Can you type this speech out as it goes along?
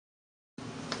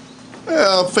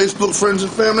Yeah, Facebook friends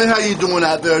and family, how you doing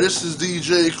out there? This is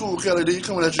DJ Cool Kelly D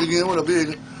coming at you again with a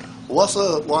big what's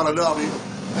up, Wanda W.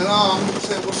 And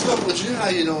saying what's up with you? How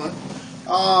you doing?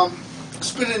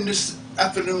 Spending this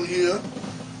afternoon here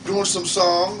doing some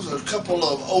songs, a couple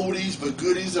of oldies but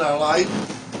goodies that I like,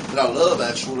 that I love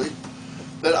actually,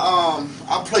 that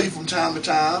I play from time to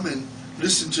time and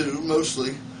listen to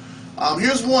mostly.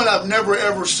 Here's one I've never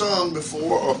ever sung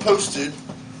before or posted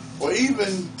or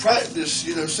even practiced,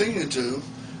 singing to.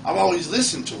 I've always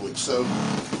listened to it. So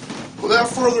without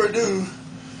further ado,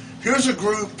 here's a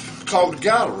group called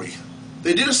Gallery.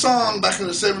 They did a song back in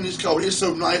the 70s called It's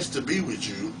So Nice to Be With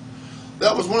You.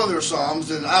 That was one of their songs,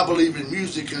 and I believe in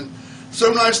music, and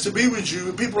So Nice to Be With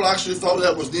You, people actually thought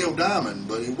that was Neil Diamond,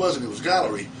 but it wasn't, it was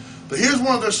Gallery. But here's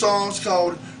one of their songs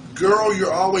called Girl,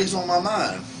 You're Always on My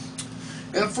Mind.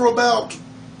 And for about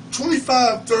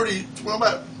 25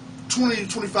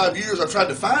 years I tried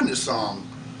to find this song.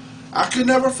 I could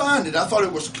never find it. I thought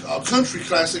it was a country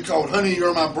classic called Honey,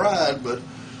 You're My Bride, but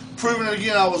proving it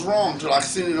again I was wrong until I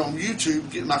seen it on YouTube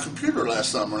getting my computer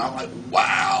last summer, and I'm like,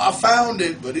 wow, I found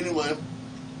it. But anyway,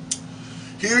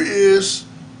 here is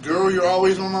Girl, You're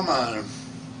Always on My Mind.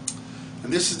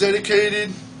 And this is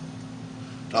dedicated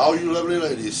to all you lovely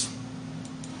ladies.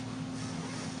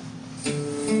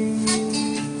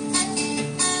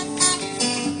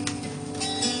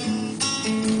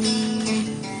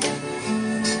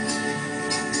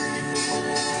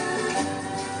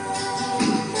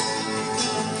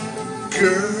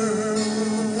 Girl,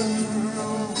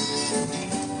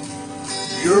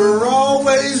 you're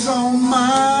always on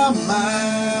my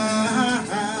mind.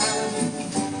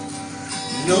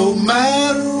 No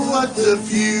matter what the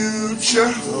future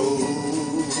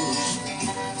holds,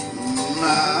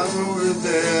 I know you're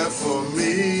there for me.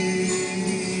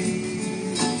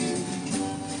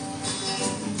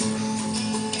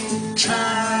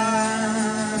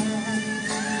 Time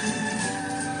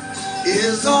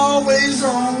is always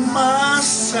on my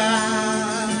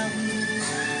side.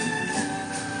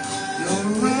 No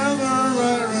matter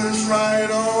whether it's right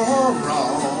or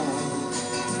wrong,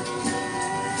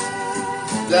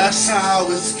 that's how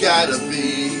it's gotta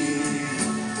be.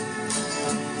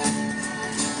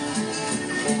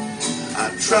 I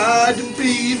tried to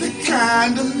be the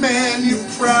kind of man you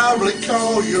probably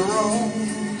call your own.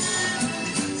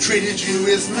 Treated you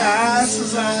as nice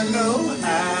as I know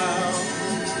how.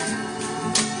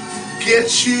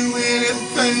 Get you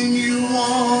anything you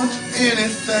want,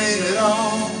 anything at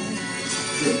all.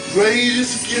 The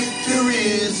greatest gift there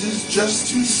is just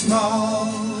too small.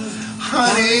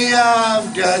 Honey,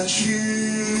 I've got you.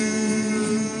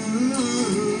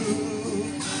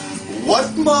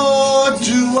 What more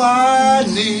do I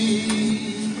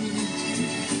need?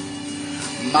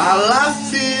 My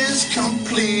life is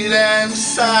complete and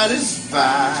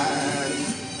satisfied.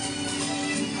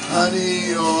 Honey,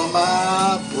 you're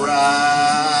my bride.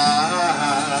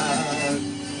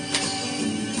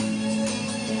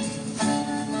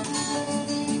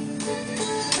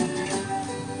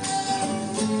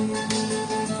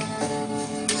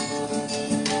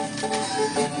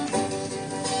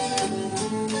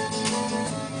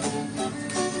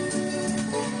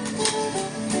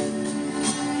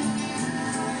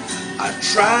 I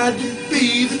tried to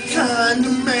be the kind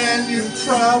of man you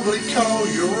probably call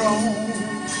your own.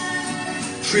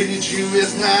 Treated you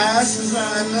as nice as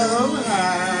I know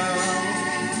how.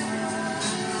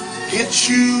 Get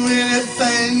you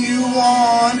anything you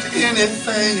want,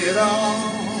 anything at all.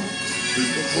 The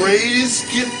greatest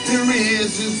gift there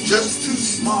is just too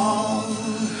small.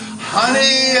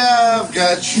 Honey, I've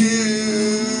got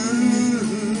you.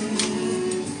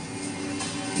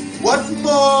 What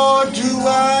more do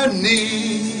I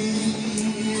need?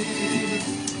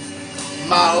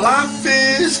 My life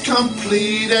is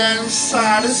complete and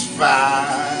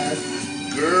satisfied.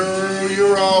 Girl,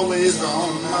 you're always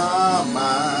on my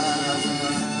mind.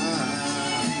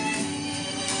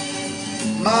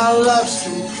 My life's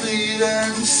complete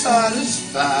and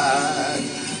satisfied.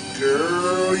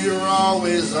 Girl, you're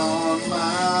always on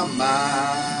my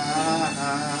mind.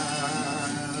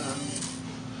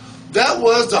 That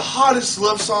was the hottest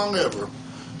love song ever.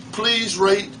 Please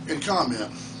rate and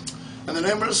comment. And the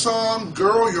name of the song,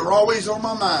 Girl, You're Always on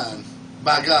My Mind,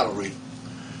 by Gallery.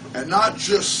 And not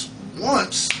just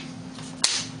once,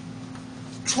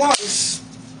 twice,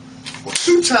 or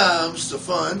 2 times the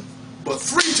fun, but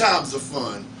 3 times the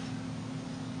fun.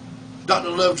 Dr.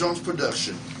 Love Jones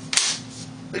production.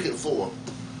 Make it 4.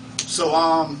 So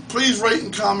please rate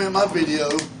and comment my video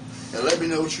and let me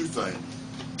know what you think.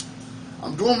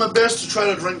 I'm doing my best to try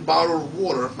to drink bottled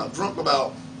water. I've drunk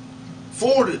about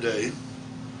 4 today.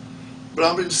 But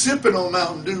I've been sipping on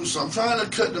Mountain Dew, so I'm trying to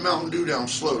cut the Mountain Dew down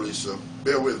slowly, so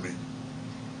bear with me.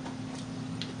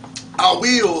 I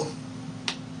will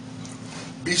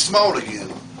be small again.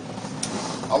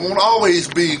 I won't always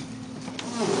be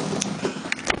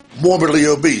morbidly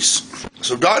obese.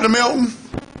 So Dr. Melton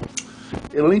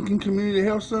at Lincoln Community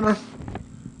Health Center,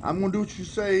 I'm going to do what you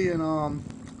say and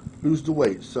lose the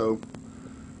weight. So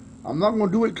I'm not going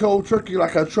to do it cold turkey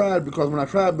like I tried, because when I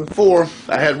tried before,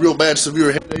 I had real bad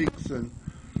severe headaches and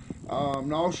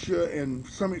nausea and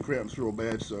stomach cramps real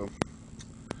bad. So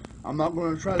I'm not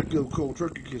going to try to go cold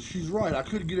turkey, because she's right. I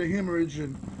could get a hemorrhage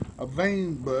and a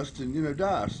vein bust and,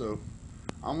 die. So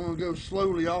I'm going to go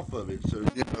slowly off of it. So,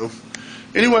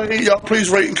 Anyway, y'all please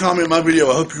rate and comment my video.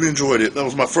 I hope you enjoyed it. That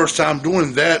was my first time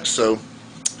doing that. So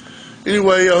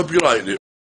anyway, I hope you liked it.